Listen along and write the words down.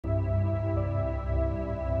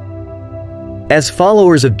As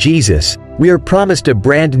followers of Jesus, we are promised a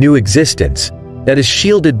brand new existence that is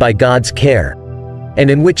shielded by God's care, and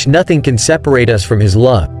in which nothing can separate us from His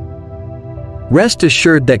love. Rest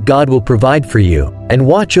assured that God will provide for you and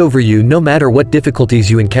watch over you no matter what difficulties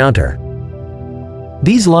you encounter.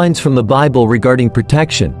 These lines from the Bible regarding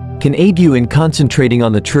protection can aid you in concentrating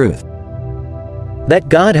on the truth that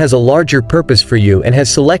God has a larger purpose for you and has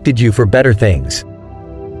selected you for better things.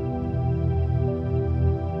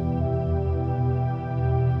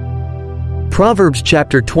 Proverbs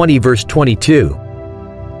chapter 20 verse 22.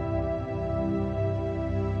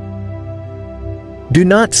 Do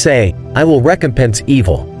not say, I will recompense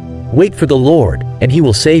evil. Wait for the Lord, and He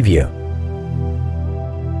will save you.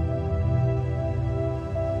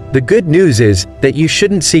 The good news is that you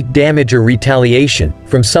shouldn't seek damage or retaliation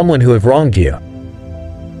from someone who have wronged you.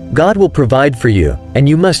 God will provide for you, and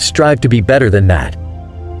you must strive to be better than that.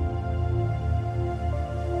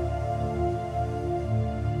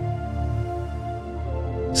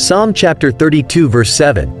 Psalm chapter 32 verse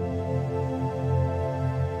 7.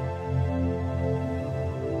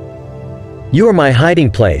 You are my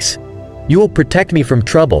hiding place. You will protect me from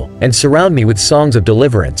trouble and surround me with songs of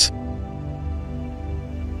deliverance.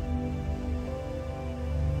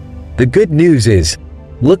 The good news is,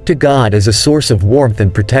 look to God as a source of warmth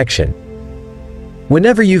and protection.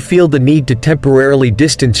 Whenever you feel the need to temporarily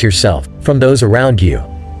distance yourself from those around you.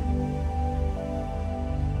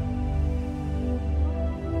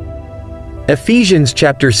 Ephesians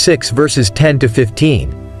chapter 6 verses 10 to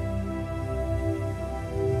 15.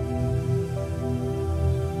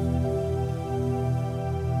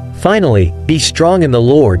 Finally, be strong in the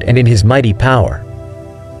Lord and in His mighty power.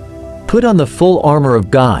 Put on the full armor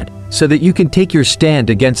of God, so that you can take your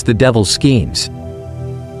stand against the devil's schemes.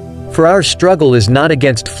 For our struggle is not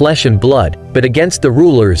against flesh and blood, but against the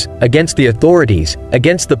rulers, against the authorities,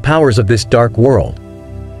 against the powers of this dark world,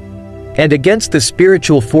 and against the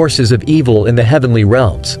spiritual forces of evil in the heavenly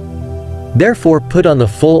realms. Therefore put on the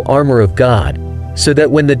full armor of God, so that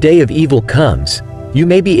when the day of evil comes, you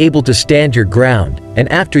may be able to stand your ground, and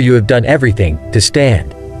after you have done everything, to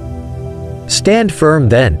stand. Stand firm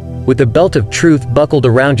then, with the belt of truth buckled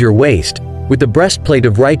around your waist, with the breastplate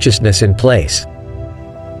of righteousness in place,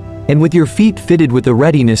 and with your feet fitted with the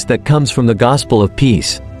readiness that comes from the gospel of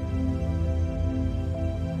peace.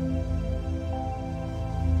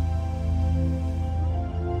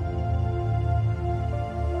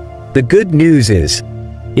 The good news is,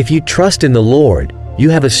 if you trust in the Lord, you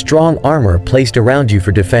have a strong armor placed around you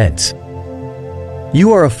for defense.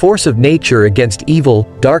 You are a force of nature against evil,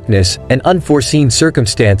 darkness, and unforeseen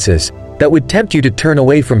circumstances that would tempt you to turn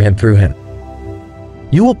away from Him through Him.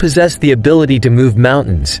 You will possess the ability to move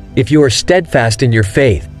mountains if you are steadfast in your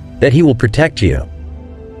faith that He will protect you.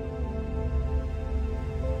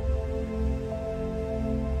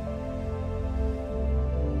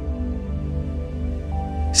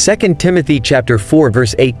 Second Timothy chapter 4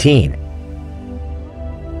 verse 18.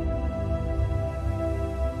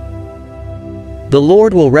 The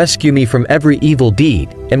Lord will rescue me from every evil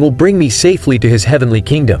deed, and will bring me safely to His heavenly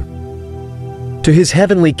kingdom. To His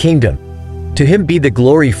heavenly kingdom. To Him be the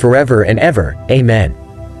glory forever and ever. Amen.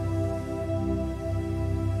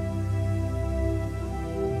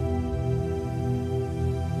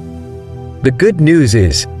 The good news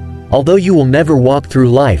is, although you will never walk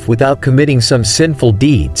through life without committing some sinful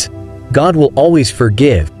deeds, God will always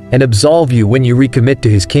forgive and absolve you when you recommit to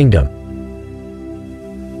His kingdom.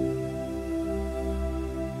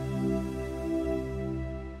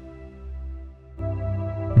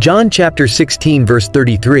 John chapter 16 verse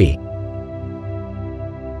 33.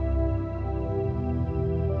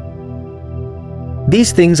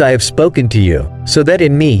 These things I have spoken to you, so that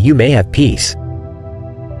in me you may have peace.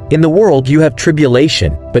 In the world you have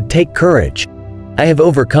tribulation, but take courage. I have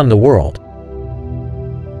overcome the world.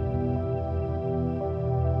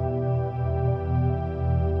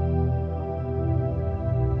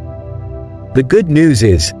 The good news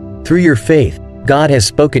is, through your faith, God has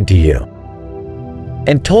spoken to you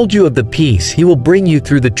and told you of the peace He will bring you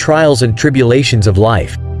through the trials and tribulations of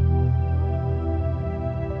life.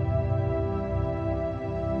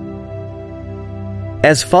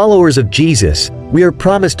 As followers of Jesus, we are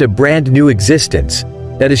promised a brand new existence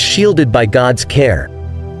that is shielded by God's care,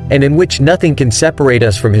 and in which nothing can separate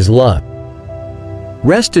us from His love.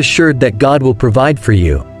 Rest assured that God will provide for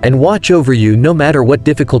you and watch over you no matter what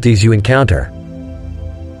difficulties you encounter.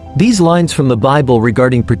 These lines from the Bible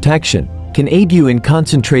regarding protection can aid you in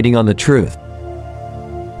concentrating on the truth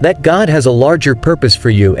that God has a larger purpose for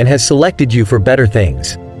you and has selected you for better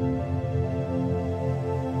things.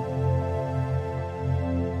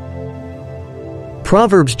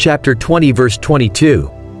 Proverbs chapter 20 verse 22.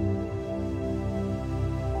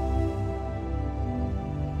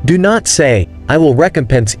 Do not say, I will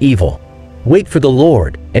recompense evil. Wait for the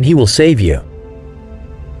Lord, and He will save you.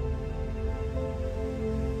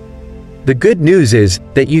 The good news is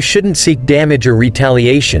that you shouldn't seek damage or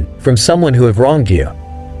retaliation from someone who have wronged you.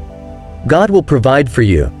 God will provide for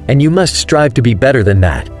you, and you must strive to be better than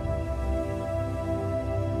that.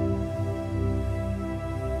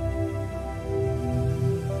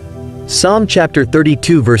 Psalm chapter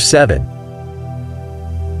 32 verse 7.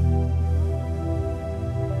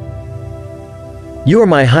 You are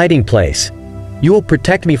my hiding place. You will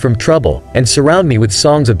protect me from trouble and surround me with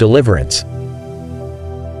songs of deliverance.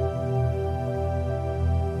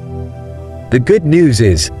 The good news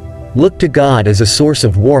is, look to God as a source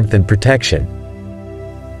of warmth and protection.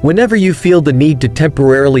 Whenever you feel the need to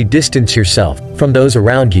temporarily distance yourself from those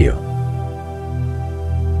around you.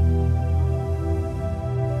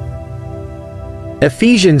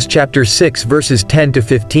 Ephesians chapter 6 verses 10 to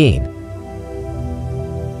 15.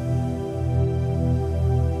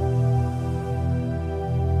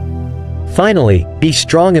 Finally, be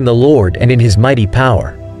strong in the Lord and in His mighty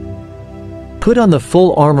power. Put on the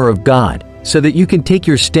full armor of God, so that you can take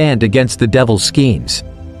your stand against the devil's schemes.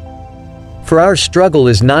 For our struggle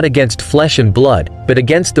is not against flesh and blood, but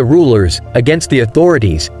against the rulers, against the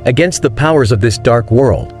authorities, against the powers of this dark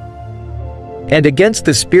world, and against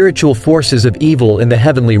the spiritual forces of evil in the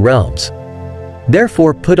heavenly realms.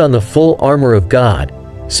 Therefore put on the full armor of God,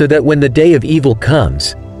 so that when the day of evil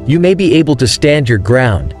comes, you may be able to stand your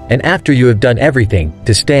ground, and after you have done everything,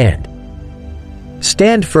 to stand.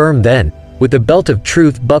 Stand firm then, with the belt of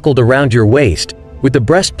truth buckled around your waist, with the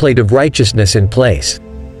breastplate of righteousness in place,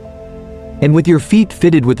 and with your feet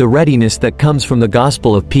fitted with the readiness that comes from the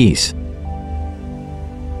gospel of peace.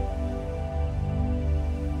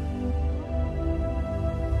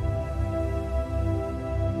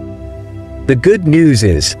 The good news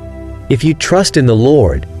is, if you trust in the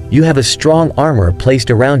Lord, you have a strong armor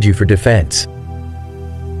placed around you for defense.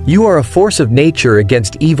 You are a force of nature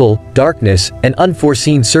against evil, darkness, and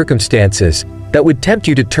unforeseen circumstances that would tempt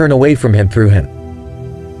you to turn away from Him through Him.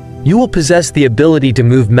 You will possess the ability to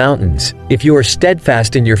move mountains if you are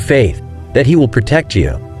steadfast in your faith that He will protect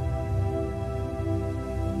you.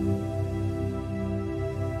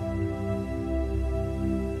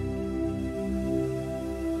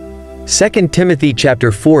 Second Timothy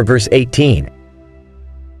chapter 4 verse 18.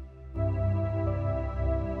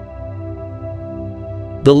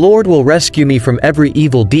 The Lord will rescue me from every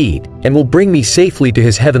evil deed, and will bring me safely to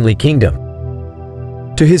His heavenly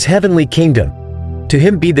kingdom. To His heavenly kingdom. To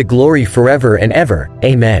Him be the glory forever and ever.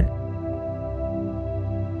 Amen.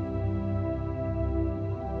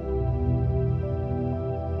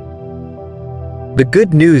 The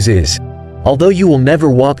good news is, although you will never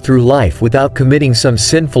walk through life without committing some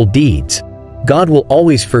sinful deeds, God will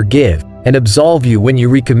always forgive and absolve you when you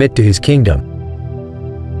recommit to His kingdom.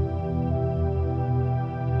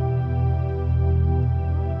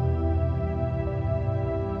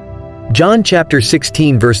 John chapter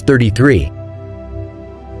 16 verse 33.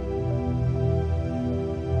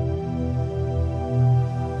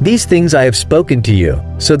 These things I have spoken to you,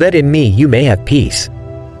 so that in me you may have peace.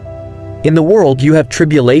 In the world you have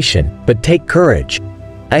tribulation, but take courage.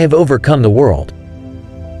 I have overcome the world.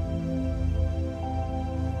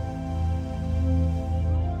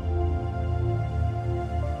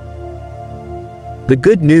 The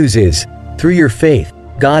good news is, through your faith,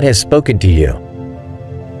 God has spoken to you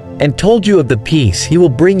and told you of the peace He will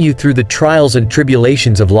bring you through the trials and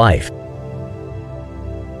tribulations of life.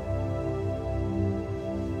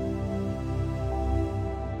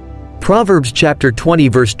 Proverbs chapter 20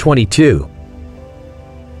 verse 22.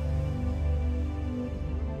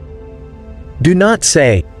 Do not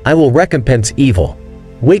say, I will recompense evil.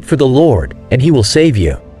 Wait for the Lord, and He will save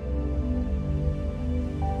you.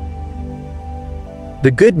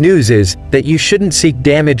 The good news is that you shouldn't seek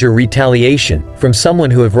damage or retaliation from someone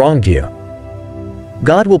who have wronged you.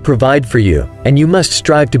 God will provide for you, and you must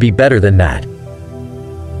strive to be better than that.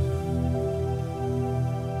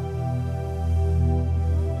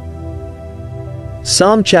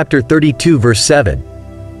 Psalm chapter 32 verse 7.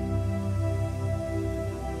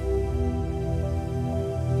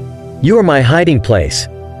 You are my hiding place.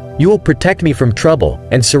 You will protect me from trouble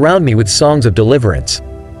and surround me with songs of deliverance.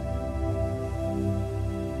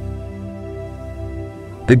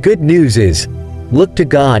 The good news is, look to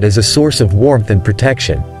God as a source of warmth and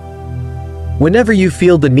protection. Whenever you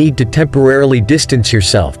feel the need to temporarily distance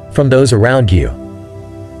yourself from those around you.